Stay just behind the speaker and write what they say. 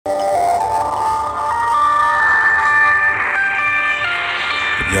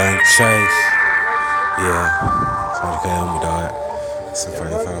Chase. Yeah. Somebody can help me, dog.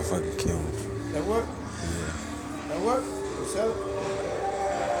 Somebody fucking kill me. That what? Yeah. That what? What's up?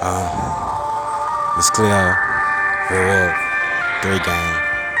 It's clear. Real. 3 game.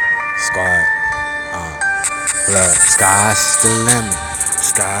 Squad. Look. Sky's the limit.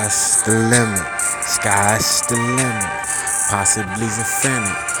 Sky's the limit. Sky's the limit. Possibly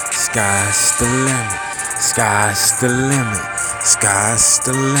infinite. Sky's the limit. Sky's the limit. Sky's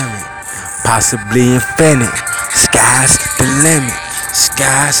the limit. Possibly infinite. Sky's the limit.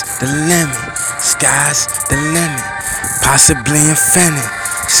 Sky's the limit. Sky's the limit. Possibly infinite.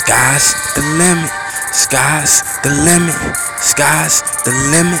 Sky's the limit. Sky's the limit. Sky's the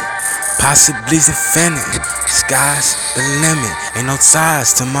limit. Possibly infinite. Sky's the limit. Ain't no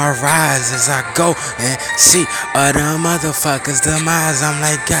ties to my rise as I go and see other motherfuckers' demise. I'm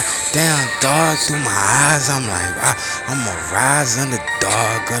like, God damn, dog, through my eyes. I'm like, I'ma rise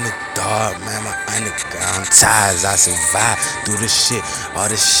underdog, man. My underground ties. I survive through the shit, all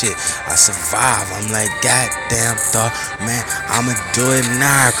the shit. I survive. I'm like, God damn, dog, man. I'ma do it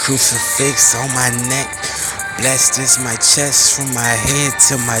now. Crucifix on my neck. Blessed is my chest from my head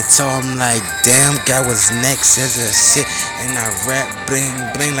to my toe. I'm like, damn, God was next as a shit. And I rap bling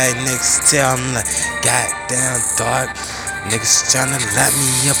bling like next tail. I'm like, goddamn dog. Niggas tryna lock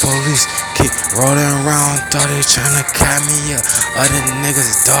me up, police keep rolling around, thought they tryna cop me up. Other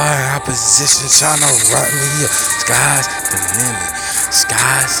niggas dog, opposition tryna rock me up. Sky's the limit,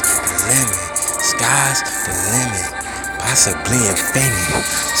 sky's the limit, sky's the limit. Possibly infinite.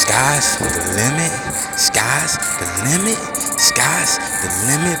 Sky's the limit. Sky's the limit. Sky's the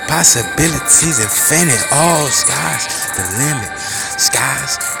limit. Possibilities infinite. Oh, sky's the limit.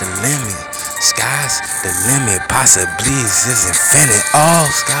 Sky's the limit. Sky's the limit. Possibilities is infinite. Oh,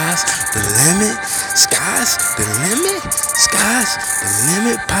 sky's the limit. Sky's the limit. Sky's the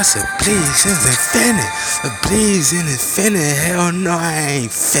limit. Possibilities is infinite. Please in infinite. Hell no, I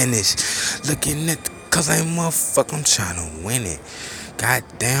ain't finished. Looking at the cause I motherfucker, I'm tryna win it.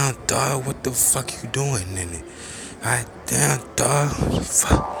 Goddamn dog, what the fuck you doing in it? Goddamn dog, what the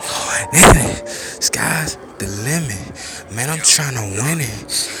fuck in it? Sky's the limit, man. I'm tryna win it.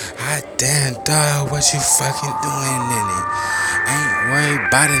 Goddamn dog, what you fucking doing in it? Ain't worried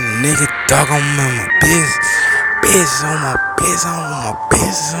about a nigga, dog. I'm on my biz on my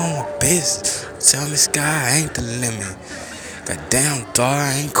biz, on my biz. Tell me sky ain't the limit. Goddamn dog,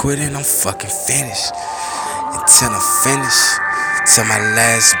 I ain't quitting, I'm fucking finished. Until I'm finished, till my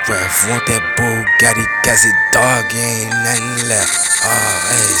last breath. Want that Bugatti, cause it dog, ain't nothing left. Oh,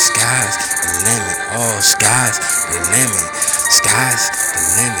 hey, sky's the limit. Oh, sky's the limit. Sky's the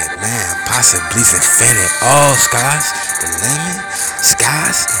limit, man. Possibly infinite. Oh, sky's the limit.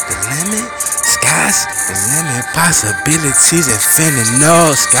 Sky's the limit. Sky's the limit. Possibilities infinite.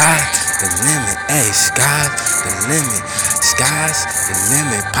 No, sky's the limit. Hey, sky's the limit. Sky's the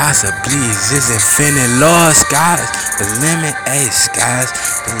limit. Possibilities is infinite. Lord, sky's the limit. Hey, sky's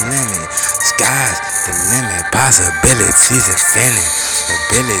the limit. Sky's the limit. Possibilities infinite.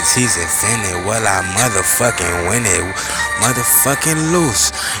 Abilities infinite. Well, I motherfucking win it. Motherfucking loose.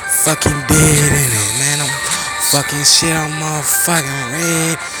 Fucking dead in it, man. I'm fucking shit. I'm motherfucking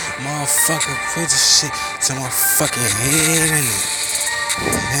red. Motherfucker, put the shit to my fucking head in it.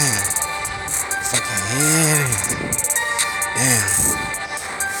 Damn. Fucking head in it. Damn.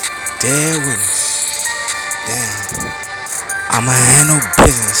 Dead witness. Damn. I'ma handle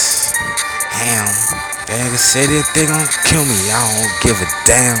business. Damn. They niggas say that they gon' kill me. I don't give a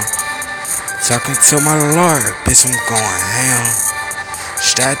damn. Talking to my lawyer, bitch, I'm going ham.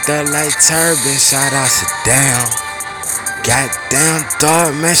 Strapped up like turban, shout out Saddam. Goddamn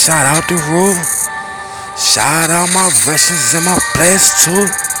dog, man, shout out the rule. Shout out my Russians and my players too.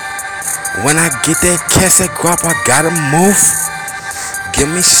 When I get that cash, that guap, I gotta move. Give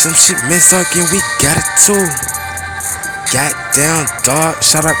me some shit, man, and we got it too. Goddamn dog,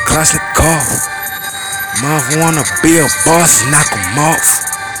 shout out Kalashnikov. Mother wanna be a boss, knock 'em off.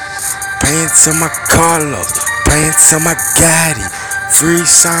 Paying to my Carlos, paying to my Gotti. Free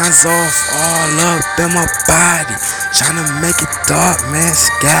signs off all up in my body. Tryna make it dark, man,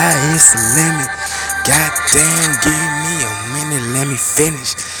 sky is the limit. Goddamn, give me a minute, let me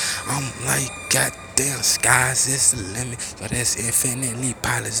finish. I'm like, goddamn, skies is the limit. Yo, that's infinitely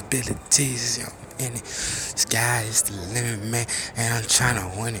possibilities, yo, in it. Sky is the limit, man, and I'm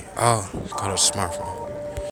tryna win it. Oh, call it a smartphone.